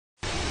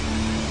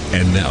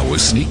And now a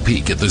sneak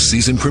peek at the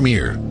season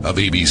premiere of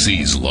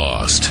ABC's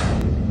Lost.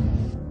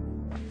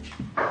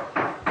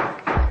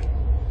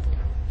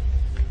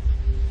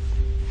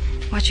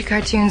 Watch your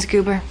cartoons,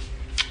 Goober.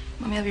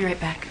 Mommy, I'll be right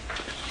back.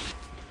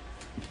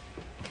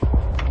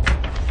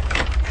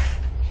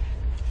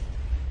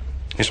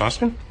 Miss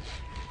Austin?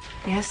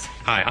 Yes?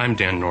 Hi, I'm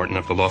Dan Norton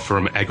of the law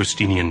firm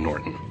Agostinian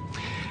Norton.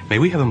 May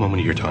we have a moment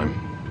of your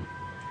time?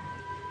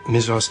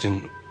 Ms.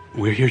 Austin,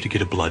 we're here to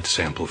get a blood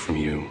sample from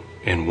you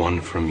and one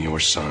from your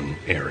son,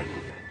 Aaron.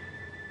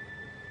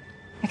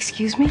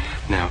 Excuse me?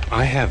 Now,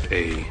 I have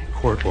a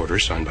court order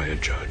signed by a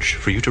judge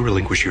for you to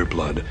relinquish your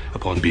blood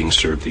upon being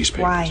served these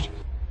papers. Why?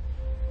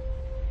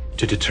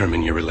 To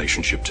determine your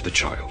relationship to the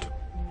child.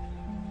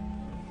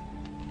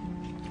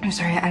 I'm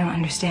sorry, I don't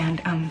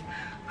understand.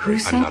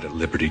 Who's I'm not at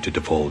liberty to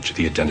divulge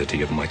the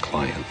identity of my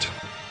client.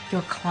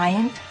 Your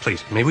client?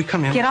 Please, may we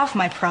come in? Get off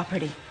my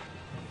property.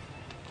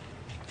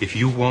 If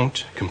you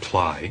won't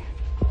comply,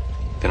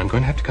 then I'm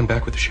going to have to come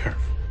back with the sheriff.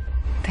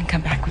 Then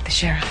come back with the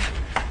sheriff.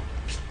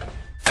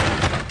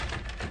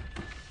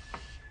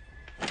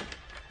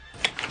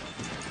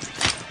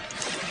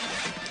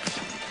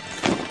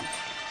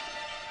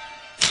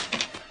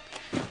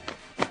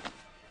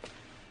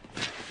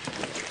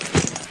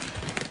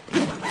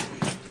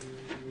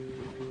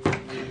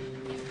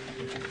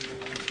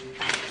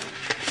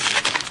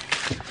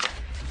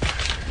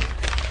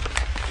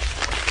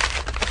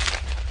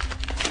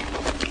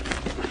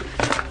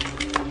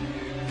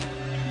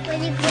 Where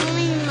are you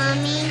going,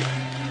 Mommy?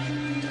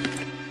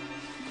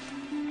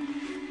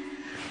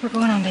 We're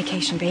going on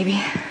vacation,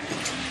 baby.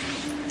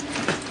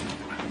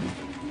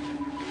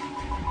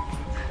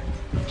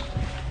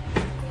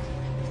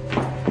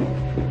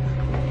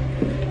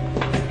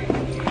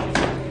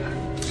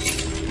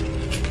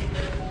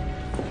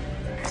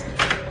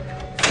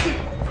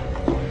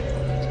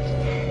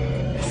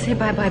 Say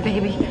bye-bye,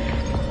 baby.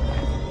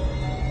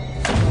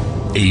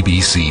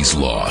 ABC's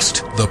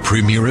Lost, the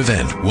premiere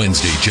event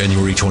Wednesday,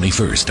 January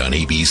 21st on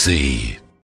ABC.